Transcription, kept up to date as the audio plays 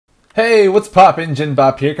Hey, what's poppin'?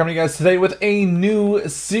 JinBop here, coming to you guys today with a new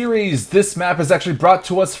series. This map is actually brought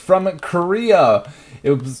to us from Korea.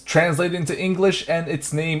 It was translated into English, and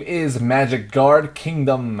its name is Magiguard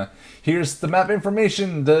Kingdom. Here's the map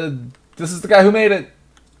information. This is the guy who made it.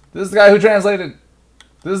 This is the guy who translated.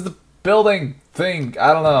 This is the building thing.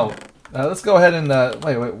 I don't know. Let's go ahead and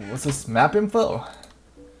wait. What's this map info?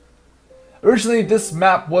 Originally, this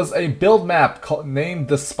map was a build map named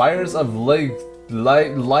the Spires of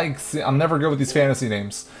I'm never good with these fantasy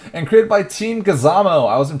names. And created by Team Gazamo.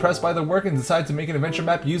 I was impressed by their work and decided to make an adventure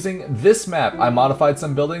map using this map. I modified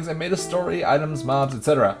some buildings and made a story, items, mobs,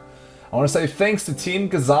 etc. I want to say thanks to Team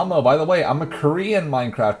Gazamo. By the way, I'm a Korean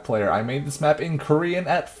Minecraft player. I made this map in Korean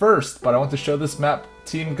at first, but I want to show this map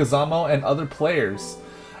Team Gazamo and other players.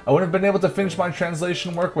 I wouldn't have been able to finish my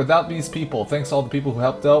translation work without these people. Thanks to all the people who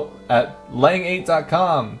helped out at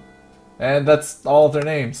lang8.com. And that's all of their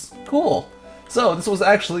names. Cool. So, this was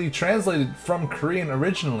actually translated from Korean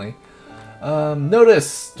originally.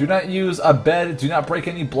 Notice, do not use a bed, do not break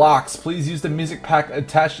any blocks. Please use the music pack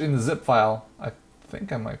attached in the zip file. I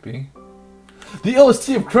think I might be. The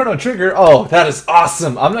OST of Chrono Trigger, oh, that is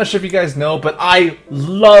awesome. I'm not sure if you guys know, but I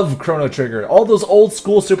love Chrono Trigger. All those old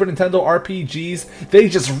school Super Nintendo RPGs, they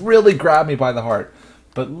just really grab me by the heart.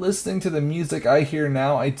 But listening to the music I hear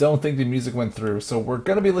now, I don't think the music went through. So we're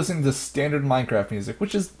going to be listening to standard Minecraft music,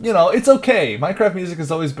 which is, you know, it's okay. Minecraft music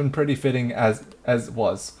has always been pretty fitting as it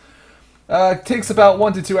was. It takes about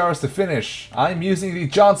 1 to 2 hours to finish. I'm using the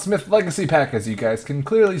John Smith Legacy Pack, as you guys can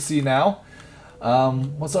clearly see now.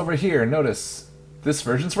 What's over here? Notice, this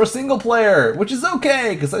version's for single player, which is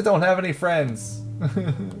okay, because I don't have any friends.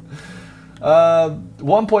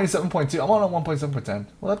 1.7.2. I'm on a 1.7.10.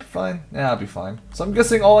 Will that be fine? Yeah, that'll be fine. So I'm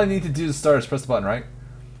guessing all I need to do to start is press the button, right?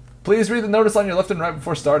 Please read the notice on your left and right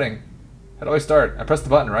before starting. How do I start? I press the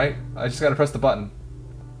button, right? I just gotta press the button.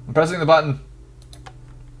 I'm pressing the button.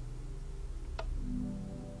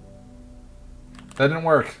 That didn't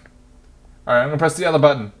work. Alright, I'm gonna press the other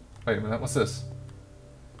button. Wait a minute, what's this?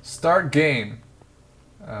 Start game.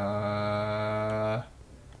 I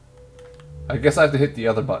guess I have to hit the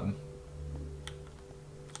other button.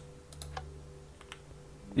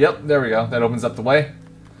 Yep, there we go. That opens up the way.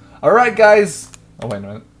 Alright, guys. Oh, wait a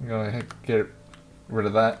minute. I'm going to get rid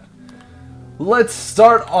of that. Let's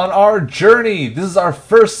start on our journey. This is our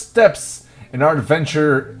first steps in our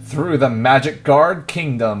adventure through the Magiguard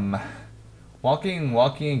Kingdom. Walking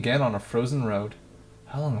again on a frozen road.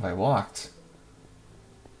 How long have I walked?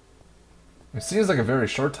 It seems like a very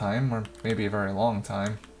short time, or maybe a very long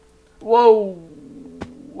time. Whoa!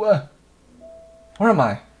 Where am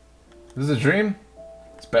I? Is this a dream?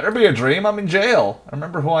 This better be a dream. I'm in jail. I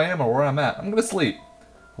remember who I am or where I'm at. I'm gonna sleep.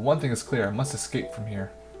 But one thing is clear. I must escape from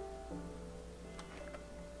here.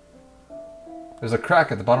 There's a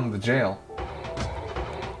crack at the bottom of the jail.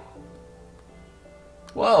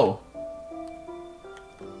 Whoa!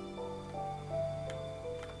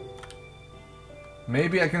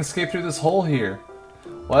 Maybe I can escape through this hole here.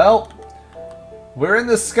 Well, we're in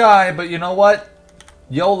the sky, but you know what?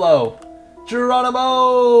 YOLO.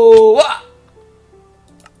 Geronimo! Ah!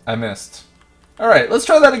 I missed. Alright, let's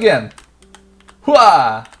try that again.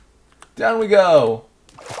 Hooah! Down we go.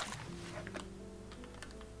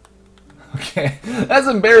 Okay, that's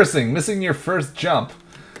embarrassing, missing your first jump.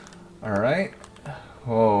 Alright.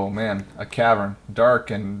 Oh man, a cavern. Dark,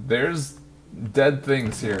 and there's dead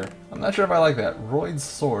things here. I'm not sure if I like that. Royd's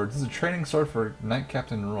sword. This is a training sword for Knight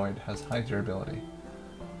Captain Royd. Has high durability.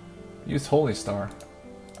 Use Holy Star.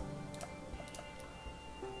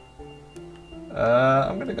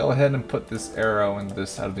 I'm gonna go ahead and put this arrow and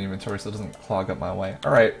this out of the inventory so it doesn't clog up my way.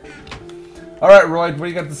 Alright. Alright, Royd, what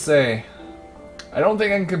do you got to say? I don't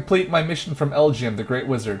think I can complete my mission from Elgium, the Great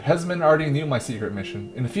Wizard. Hesman already knew my secret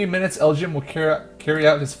mission. In a few minutes, Elgium will carry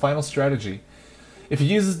out his final strategy. If he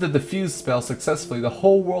uses the diffuse spell successfully, the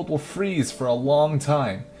whole world will freeze for a long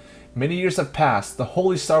time. Many years have passed. The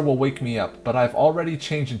Holy Star will wake me up, but I've already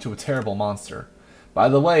changed into a terrible monster. By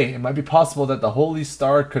the way, it might be possible that the Holy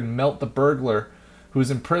Star could melt the burglar who is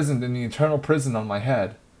imprisoned in the eternal prison on my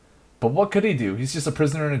head. But what could he do? He's just a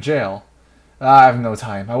prisoner in a jail. I have no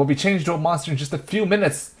time. I will be changed to a monster in just a few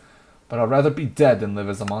minutes. But I'd rather be dead than live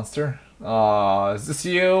as a monster. Aw, is this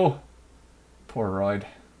you? Poor Royd.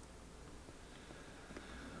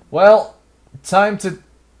 Well, time to...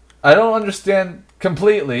 I don't understand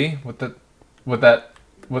completely what the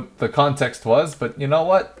context was, but you know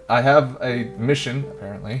what? I have a mission,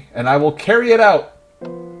 apparently, and I will carry it out.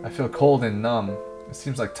 I feel cold and numb. It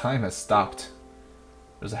seems like time has stopped.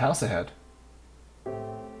 There's a house ahead.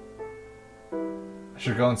 I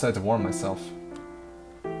should go inside to warm myself.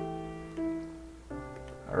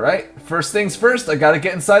 Alright, first things first, I gotta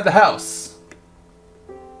get inside the house.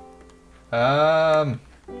 Gotta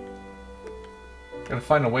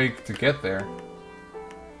find a way to get there.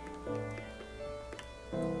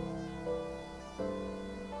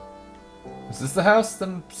 Is this the house that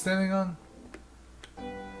I'm standing on?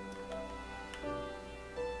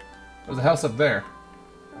 There's a house up there.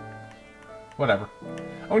 Whatever.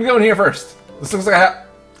 I'm gonna go in here first. This looks like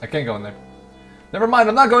I can't go in there. Never mind,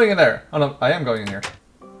 I'm not going in there. Oh no, I am going in here.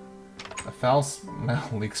 A foul smell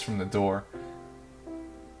leaks from the door.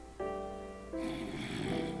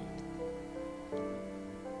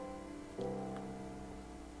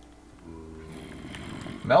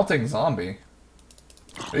 Melting zombie.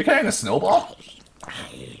 Are you carrying a snowball?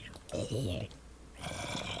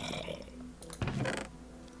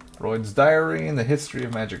 Freud's diary and the history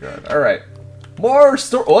of Magiguard. Alright. More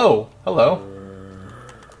story. Whoa! Hello.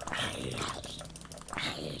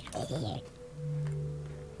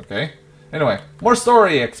 Okay. Anyway, more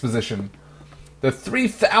story exposition. The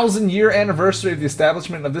 3,000-year anniversary of the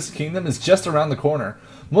establishment of this kingdom is just around the corner.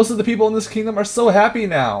 Most of the people in this kingdom are so happy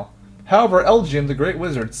now. However, Elgium, the Great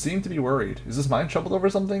Wizard, seemed to be worried. Is his mind troubled over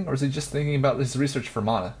something, or is he just thinking about his research for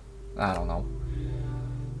mana? I don't know.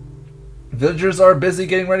 Villagers are busy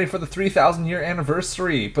getting ready for the 3,000-year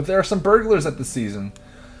anniversary, but there are some burglars at this season.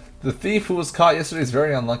 The thief who was caught yesterday is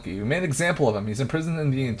very unlucky. We made an example of him. He's imprisoned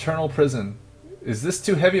in the Eternal Prison. Is this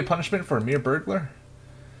too heavy a punishment for a mere burglar?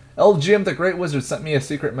 Elgium, the Great Wizard, sent me a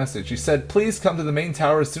secret message. He said, please come to the main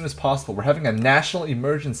tower as soon as possible. We're having a national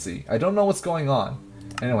emergency. I don't know what's going on.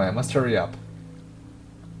 Anyway, I must hurry up.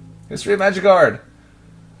 History of Magiguard.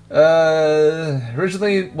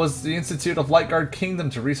 Originally it was the Institute of Lightguard Kingdom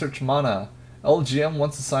to research mana. LGM,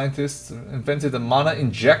 once a scientist, invented the mana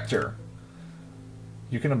injector.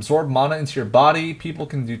 You can absorb mana into your body. People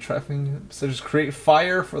can do trafficking, such as create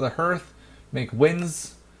fire for the hearth, make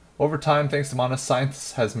winds. Over time, thanks to mana,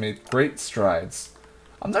 science has made great strides.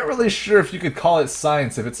 I'm not really sure if you could call it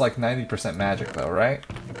science if it's like 90% magic though, right?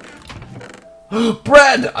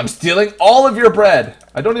 Bread! I'm stealing all of your bread!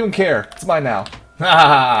 I don't even care. It's mine now.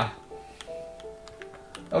 Ha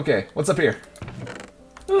Okay, what's up here?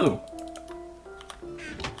 Ooh.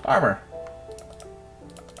 Armor.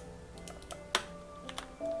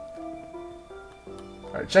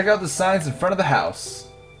 Alright, check out the signs in front of the house.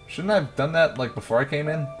 Shouldn't I have done that, like, before I came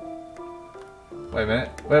in? Wait a minute.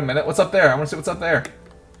 Wait a minute. What's up there? I want to see what's up there.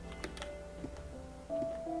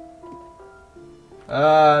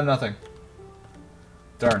 Nothing.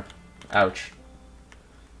 Darn. Ouch.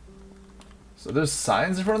 So there's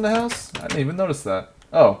signs in front of the house? I didn't even notice that.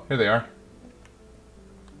 Oh, here they are.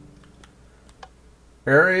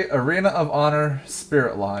 Arena of Honor,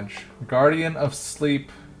 Spirit Lodge. Guardian of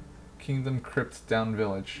Sleep, Kingdom Crypt, Down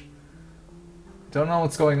Village. Don't know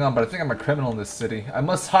what's going on, but I think I'm a criminal in this city. I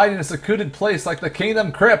must hide in a secluded place like the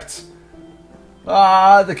Kingdom Crypt!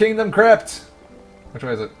 Ah, the Kingdom Crypt! Which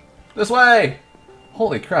way is it? This way!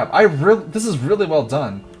 Holy crap, this is really well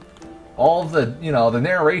done. All the, you know, the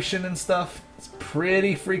narration and stuff. It's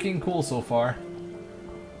pretty freaking cool so far.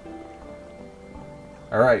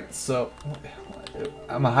 Alright, so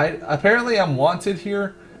apparently I'm wanted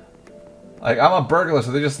here. Like, I'm a burglar,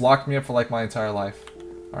 so they just locked me up for like my entire life.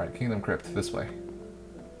 Alright, Kingdom Crypt, this way.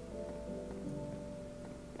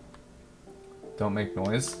 Don't make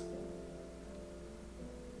noise.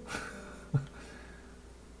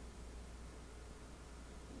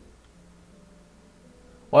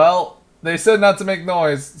 Well, they said not to make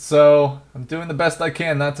noise, so I'm doing the best I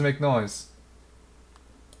can not to make noise.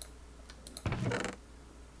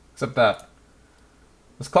 Except that.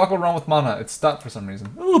 This clock will run with mana. It's stopped for some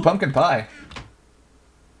reason. Ooh, pumpkin pie.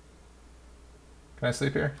 Can I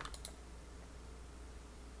sleep here?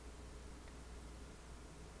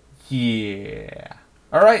 Yeah.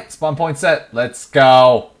 Alright, spawn point set. Let's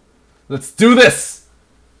go. Let's do this!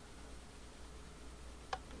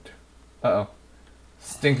 Uh-oh.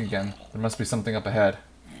 Stink again. There must be something up ahead.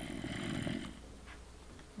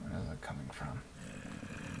 Where is it coming from?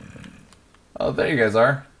 Oh, there you guys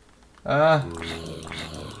are.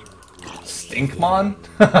 Stinkmon?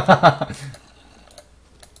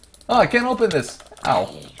 Oh, I can't open this.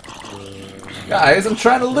 Ow. Guys, I'm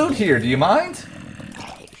trying to loot here. Do you mind?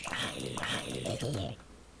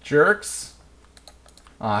 Jerks.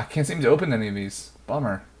 Oh, I can't seem to open any of these.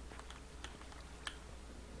 Bummer.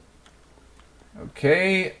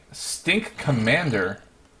 Okay. Stink Commander.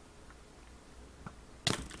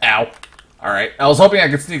 Ow. Alright. I was hoping I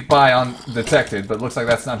could sneak by undetected, but it looks like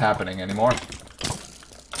that's not happening anymore.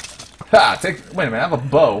 Ha! Wait a minute, I have a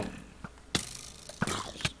bow.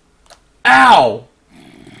 Ow!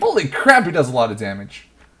 Holy crap, he does a lot of damage.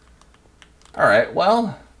 Alright,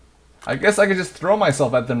 well, I guess I could just throw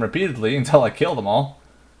myself at them repeatedly until I kill them all.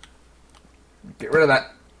 Get rid of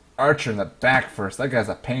that archer in the back first. That guy's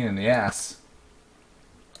a pain in the ass.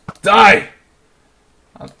 Die!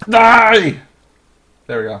 Die!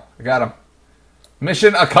 There we go. I got him.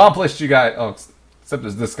 Mission accomplished, you guys. Oh, except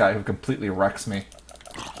there's this guy who completely wrecks me.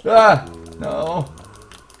 Ah! No.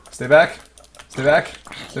 Stay back. Stay back.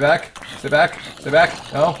 Stay back. Stay back. Stay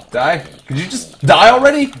back. No. Die. Could you just die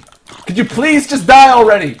already? Could you please just die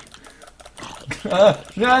already? No,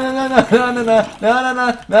 no, no, no, no, no, no, no,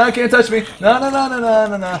 no, no, can't touch me. No, no, no, no, no,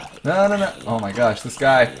 no, no, no, no, no. Oh my gosh, this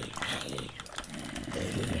guy.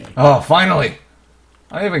 Oh, finally.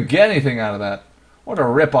 I didn't even get anything out of that. What a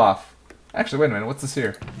ripoff. Actually, wait a minute, what's this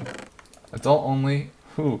here? Adult only.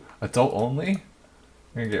 Who? Adult only? I'm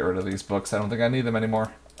gonna get rid of these books. I don't think I need them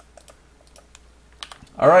anymore.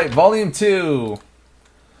 Alright, Volume 2.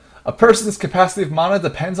 A person's capacity of mana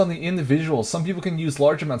depends on the individual. Some people can use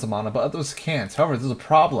large amounts of mana, but others can't. However, there's a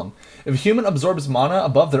problem. If a human absorbs mana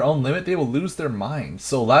above their own limit, they will lose their mind.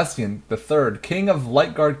 So Lasvian III, King of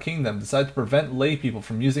Lightguard Kingdom, decided to prevent lay people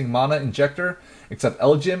from using mana injector, except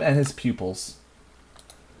Elgim and his pupils.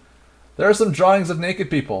 There are some drawings of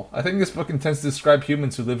naked people. I think this book intends to describe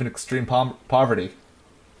humans who live in extreme poverty.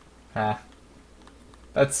 Ah.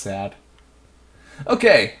 That's sad.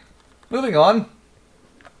 Okay, moving on.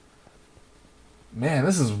 Man,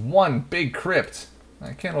 this is one big crypt.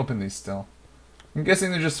 I can't open these still. I'm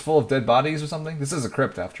guessing they're just full of dead bodies or something. This is a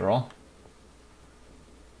crypt after all.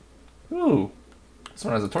 Ooh. This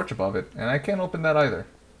one has a torch above it, and I can't open that either.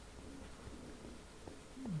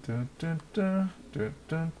 Dun, dun, dun, dun,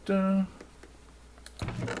 dun, dun.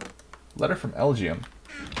 Letter from Elgium.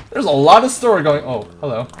 There's a lot of story going. Oh,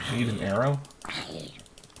 hello. Need an arrow?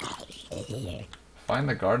 Find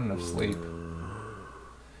the Garden of Sleep.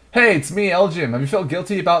 Hey, it's me, Elgium. Have you felt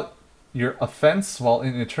guilty about your offense while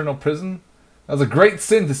in eternal prison? That was a great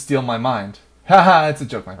sin to steal my mind. Haha, it's a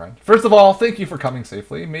joke, my friend. First of all, thank you for coming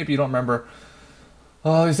safely. Maybe you don't remember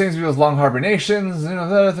these things with those long hibernations. You know,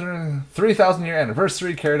 the 3,000-year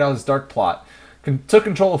anniversary carried out his dark plot. Took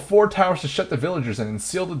control of 4 towers to shut the villagers in and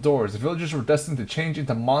seal the doors. The villagers were destined to change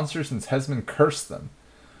into monsters since Hesman cursed them.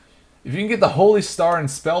 If you can get the Holy Star and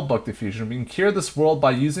Spellbook diffusion, we can cure this world by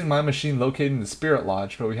using my machine located in the Spirit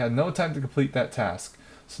Lodge, but we had no time to complete that task.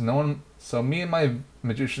 So me and my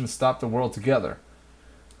magician stopped the world together.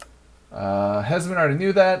 Hesman already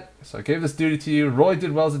knew that, so I gave this duty to you. Roy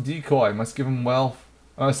did well as a decoy. I must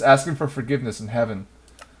ask him for forgiveness in heaven.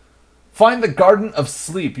 Find the Garden of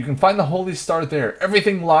Sleep. You can find the Holy Star there.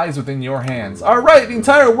 Everything lies within your hands. Alright, the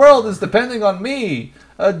entire world is depending on me.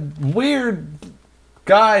 A weird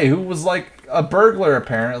guy who was like a burglar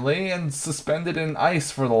apparently and suspended in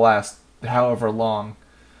ice for the last however long.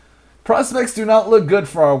 Prospects do not look good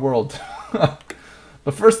for our world.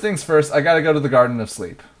 But first things first, I gotta go to the Garden of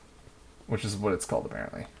Sleep. Which is what it's called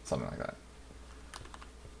apparently. Something like that.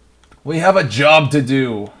 We have a job to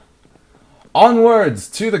do. Onwards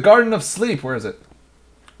to the Garden of Sleep. Where is it?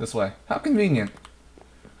 This way. How convenient.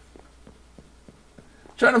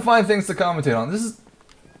 Trying to find things to commentate on. This is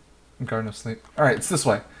Garden of Sleep. Alright, it's this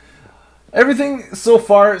way. Everything so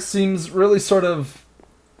far seems really sort of...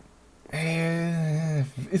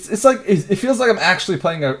 It's like... It feels like I'm actually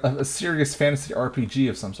playing a serious fantasy RPG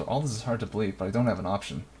of some sort. All this is hard to believe, but I don't have an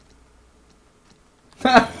option.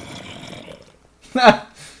 I'm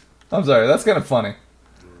sorry, that's kind of funny.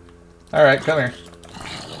 Alright, come here.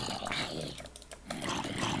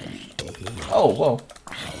 Oh, whoa.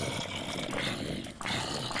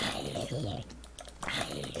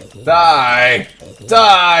 Die!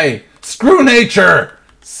 Die! Screw nature!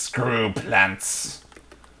 Screw plants.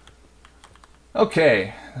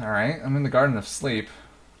 Okay, alright, I'm in the Garden of Sleep.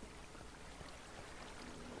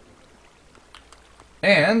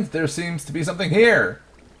 And there seems to be something here.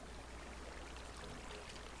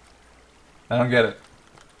 I don't get it.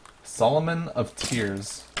 Solomon of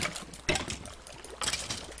Tears.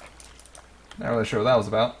 Not really sure what that was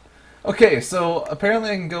about. Okay, so apparently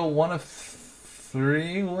I can go one of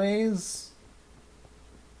 3 ways?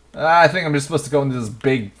 I think I'm just supposed to go into this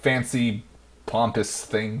big, fancy, pompous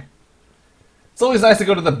thing. It's always nice to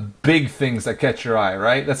go to the big things that catch your eye,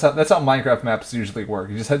 right? That's how Minecraft maps usually work.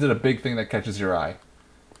 You just head to the big thing that catches your eye.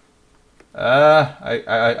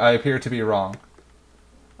 I appear to be wrong.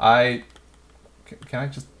 Can I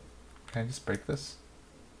just break this?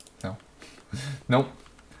 No. Nope.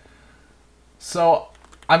 So,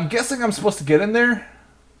 I'm guessing I'm supposed to get in there,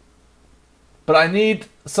 but I need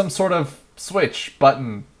some sort of switch,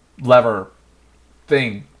 button, lever,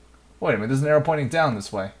 thing. Wait a minute, there's an arrow pointing down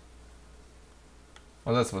this way.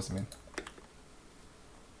 What's that supposed to mean?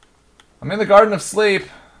 I'm in the Garden of Sleep.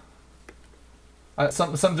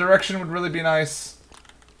 Some direction would really be nice.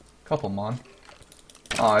 Couple mon.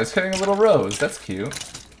 Aw, he's cutting a little rose. That's cute.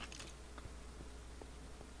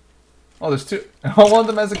 Oh, there's two. I want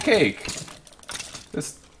them as a cake.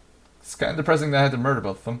 It's kind of depressing that I had to murder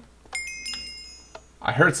both of them.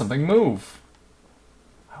 I heard something move.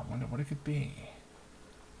 I wonder what it could be.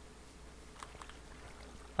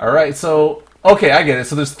 Alright, so... Okay, I get it.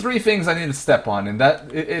 So there's 3 things I need to step on, and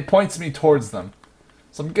that it points me towards them.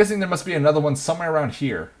 So I'm guessing there must be another one somewhere around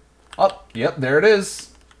here. Oh, yep, there it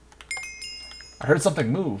is. I heard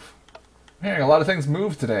something move. I'm hearing a lot of things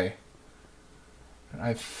move today.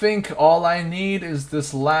 I think all I need is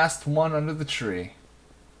this last one under the tree.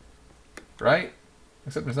 Right?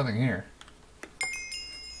 Except there's nothing here.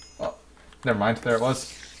 Oh, never mind. There it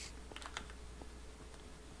was.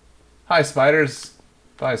 Hi, spiders.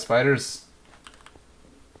 Bye, spiders.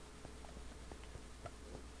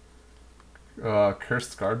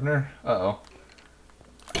 Cursed gardener? Uh-oh.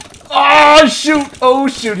 Oh, shoot! Oh,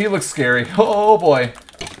 shoot, he looks scary. Oh, boy.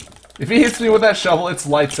 If he hits me with that shovel, it's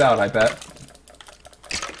lights out, I bet.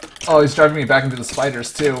 Oh, he's driving me back into the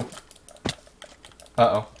spiders, too.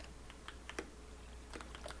 Uh-oh.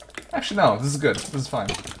 Actually, no, this is good. This is fine.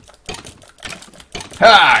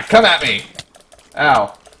 Ha! Come at me!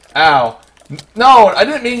 Ow. Ow. No, I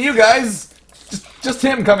didn't mean you guys! Just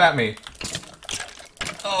him come at me.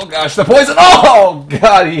 Oh gosh, the poison! Oh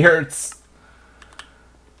god, he hurts.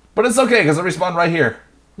 But it's okay, because I respawn right here.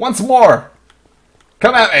 Once more!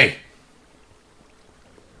 Come at me!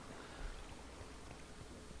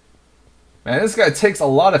 Man, this guy takes a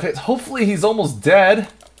lot of hits. Hopefully he's almost dead.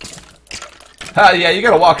 Ha, yeah, you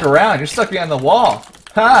gotta walk around. You're stuck behind the wall.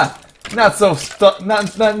 Ha! Not so not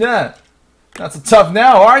so tough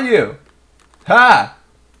now, are you? Ha!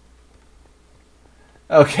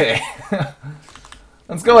 Okay.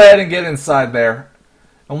 Let's go ahead and get inside there.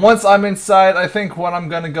 And once I'm inside, I think what I'm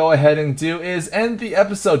going to go ahead and do is end the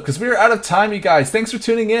episode, because we're out of time, you guys. Thanks for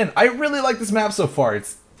tuning in. I really like this map so far.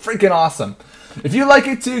 It's freaking awesome. If you like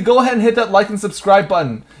it too, go ahead and hit that like and subscribe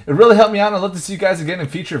button. It really helped me out, and I'd love to see you guys again in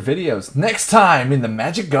future videos. Next time in the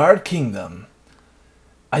Magiguard Kingdom,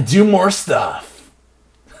 I do more stuff.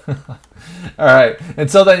 Alright,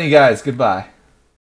 until then, you guys, goodbye.